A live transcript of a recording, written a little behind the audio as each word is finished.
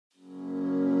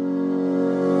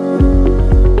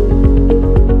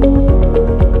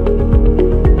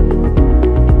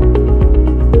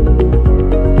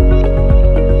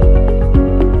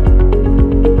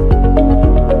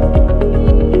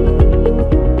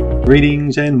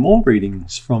Greetings and more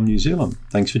greetings from New Zealand.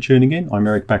 Thanks for tuning in. I'm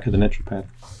Bakker, the naturopath.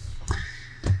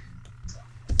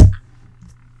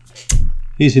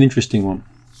 Here's an interesting one.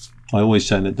 I always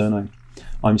say that, don't I?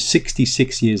 I'm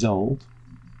 66 years old.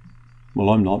 Well,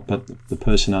 I'm not, but the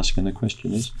person asking the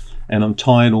question is. And I'm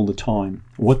tired all the time.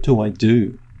 What do I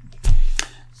do?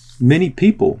 Many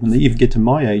people, when they even get to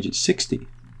my age at 60,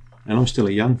 and I'm still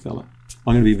a young fella,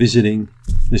 I'm going to be visiting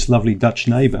this lovely Dutch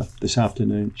neighbour this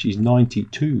afternoon. She's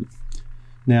 92.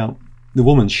 Now, the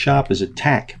woman's sharp as a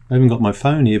tack. I haven't got my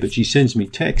phone here, but she sends me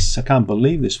texts. I can't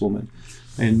believe this woman.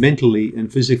 And mentally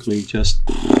and physically just...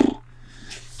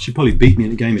 She probably beat me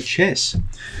in a game of chess.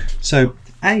 So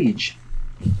age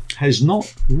has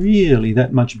not really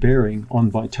that much bearing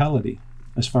on vitality,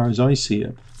 as far as I see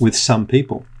it, with some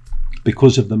people,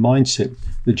 because of the mindset.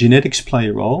 The genetics play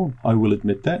a role, I will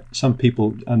admit that. Some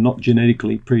people are not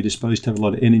genetically predisposed to have a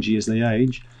lot of energy as they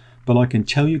age. But I can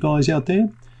tell you guys out there,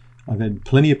 I've had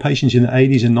plenty of patients in the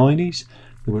 80s and 90s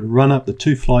that would run up the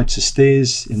 2 flights of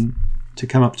stairs to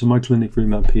come up to my clinic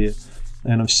room up here.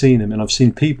 And I've seen them, and I've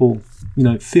seen people,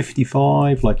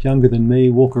 55, like younger than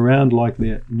me, walk around like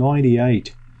they're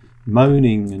 98,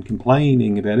 moaning and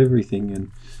complaining about everything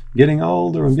and getting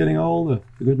older. I'm getting older.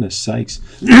 For goodness sakes,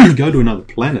 go to another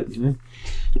planet,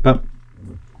 But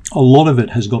a lot of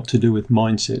it has got to do with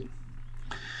mindset.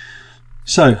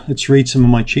 So let's read some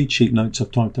of my cheat sheet notes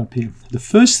I've typed up here. The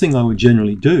first thing I would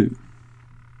generally do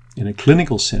in a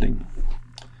clinical setting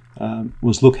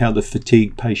was look how the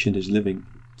fatigued patient is living.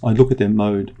 I'd look at their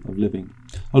mode of living.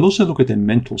 I'd also look at their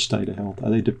mental state of health. Are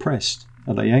they depressed?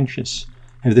 Are they anxious?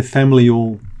 Have their family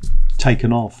all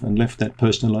taken off and left that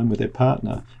person alone with their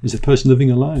partner? Is the person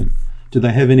living alone? Do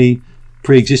they have any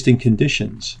pre-existing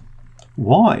conditions?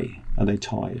 Why are they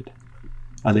tired?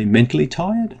 Are they mentally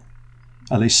tired?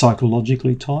 Are they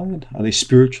psychologically tired? Are they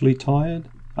spiritually tired?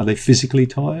 Are they physically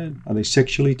tired? Are they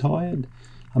sexually tired?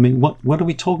 I mean, what are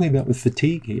we talking about with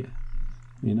fatigue here?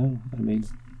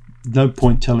 No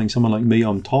point telling someone like me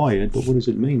I'm tired, but what does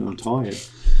it mean I'm tired?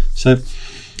 So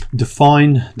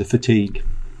define the fatigue.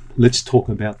 Let's talk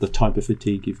about the type of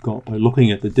fatigue you've got by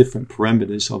looking at the different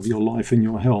parameters of your life and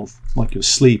your health, like your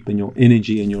sleep and your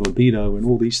energy and your libido and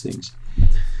all these things.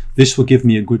 This will give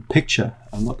me a good picture,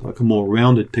 like a more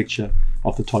rounded picture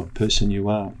of the type of person you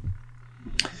are.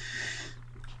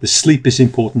 The sleep is an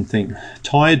important thing.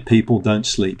 Tired people don't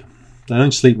sleep. They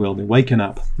don't sleep well. They're waking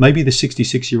up. Maybe the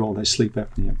 66-year-old has sleep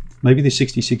apnea. Maybe the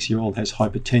 66-year-old has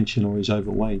hypertension or is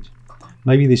overweight.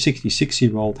 Maybe the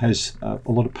 66-year-old has a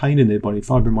lot of pain in their body,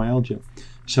 fibromyalgia.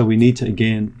 So we need to,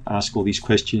 again, ask all these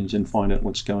questions and find out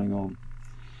what's going on.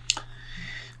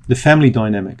 The family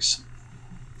dynamics.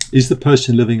 Is the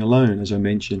person living alone, as I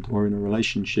mentioned, or in a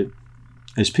relationship?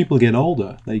 As people get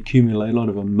older, they accumulate a lot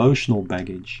of emotional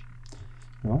baggage,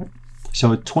 right?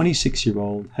 So a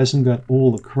 26-year-old hasn't got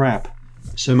all the crap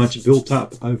so much built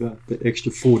up over the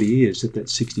extra 40 years that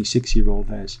 66-year-old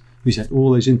has. Who's had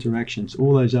all those interactions,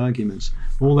 all those arguments,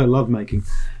 all that lovemaking,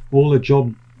 all the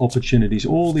job opportunities,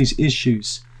 all these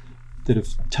issues that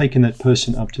have taken that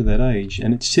person up to that age,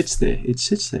 and it sits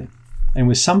there. And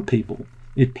with some people,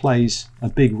 it plays a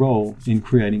big role in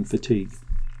creating fatigue.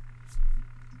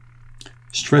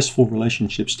 Stressful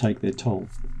relationships take their toll.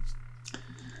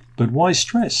 But why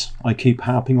stress? I keep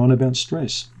harping on about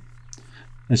stress.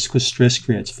 That's because stress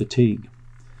creates fatigue.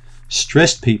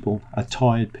 Stressed people are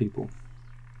tired people.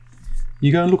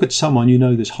 You go and look at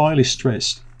someone that's highly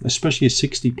stressed, especially a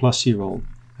 60-plus-year-old,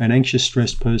 an anxious,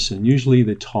 stressed person. Usually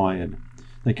they're tired.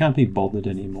 They can't be bothered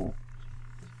anymore.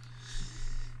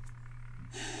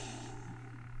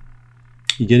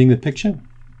 You getting the picture?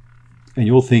 And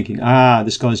you're thinking,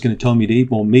 this guy's going to tell me to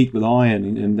eat more meat with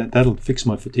iron and that'll fix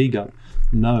my fatigue up.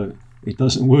 No, it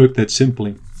doesn't work that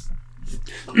simply.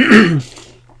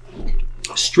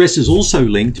 Stress is also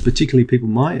linked, particularly people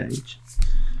my age,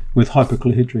 with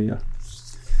hyperchlorhydria.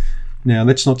 Now,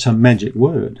 that's not some magic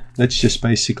word. That's just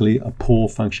basically a poor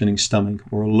functioning stomach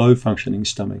or a low functioning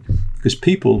stomach. Because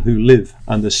people who live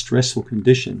under stressful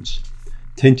conditions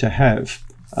tend to have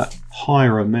a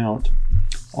higher amount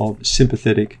of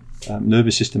sympathetic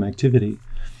nervous system activity.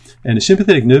 And the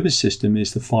sympathetic nervous system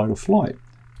is the fight or flight.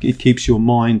 It keeps your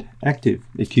mind active.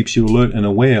 It keeps you alert and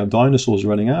aware of dinosaurs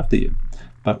running after you.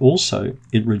 But also,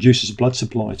 it reduces blood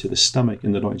supply to the stomach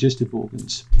and the digestive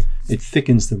organs. It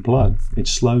thickens the blood. It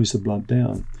slows the blood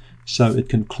down. So it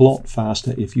can clot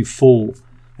faster if you fall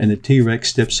and the T-Rex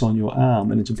steps on your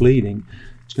arm and it's bleeding.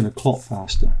 It's going to clot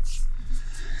faster.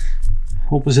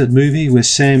 What was that movie with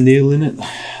Sam Neill in it?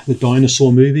 The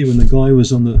dinosaur movie when the guy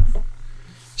was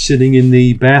sitting in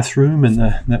the bathroom and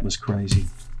that was crazy.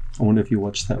 I wonder if you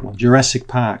watched that one. Jurassic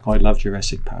Park. I love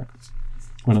Jurassic Park.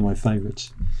 One of my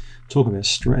favorites. Talk about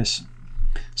stress.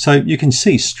 So you can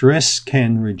see stress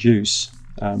can reduce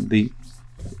the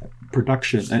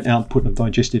production and output of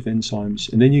digestive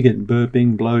enzymes, and then you get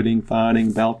burping, bloating,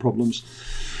 farting, bowel problems,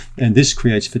 and this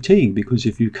creates fatigue, because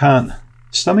if you can't,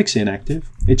 stomach's inactive,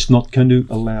 it's not going to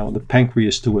allow the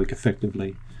pancreas to work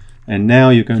effectively, and now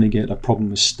you're going to get a problem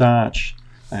with starch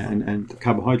and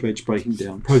carbohydrates breaking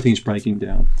down, proteins breaking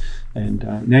down, and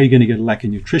now you're going to get a lack of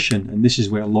nutrition, and this is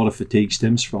where a lot of fatigue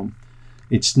stems from.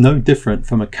 It's no different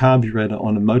from a carburetor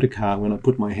on a motor car. When I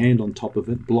put my hand on top of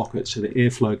it, block it so the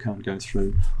airflow can't go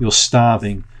through, you're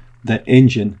starving that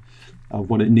engine of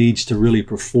what it needs to really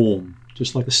perform,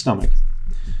 just like a stomach.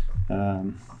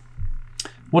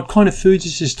 What kind of foods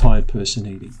is this tired person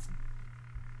eating?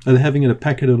 Are they having a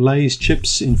packet of Lay's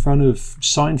chips in front of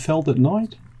Seinfeld at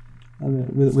night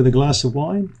with a glass of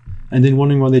wine and then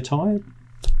wondering why they're tired?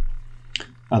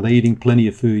 Are they eating plenty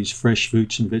of foods, fresh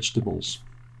fruits and vegetables?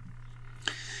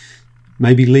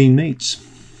 Maybe lean meats,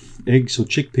 eggs or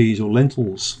chickpeas or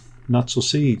lentils, nuts or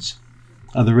seeds.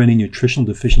 Are there any nutritional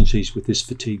deficiencies with this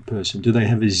fatigue person? Do they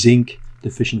have a zinc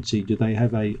deficiency? Do they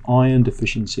have an iron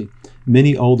deficiency?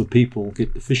 Many older people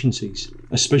get deficiencies,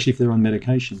 especially if they're on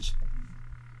medications.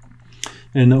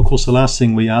 And of course, the last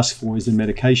thing we ask for is the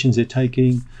medications they're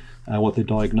taking, what they're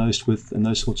diagnosed with, and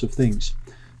those sorts of things.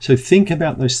 So think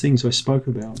about those things I spoke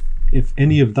about. If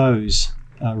any of those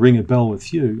ring a bell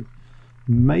with you,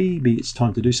 maybe it's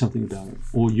time to do something about it,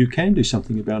 or you can do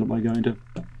something about it by going to,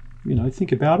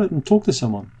 think about it and talk to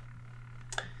someone.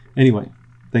 Anyway,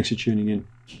 thanks for tuning in.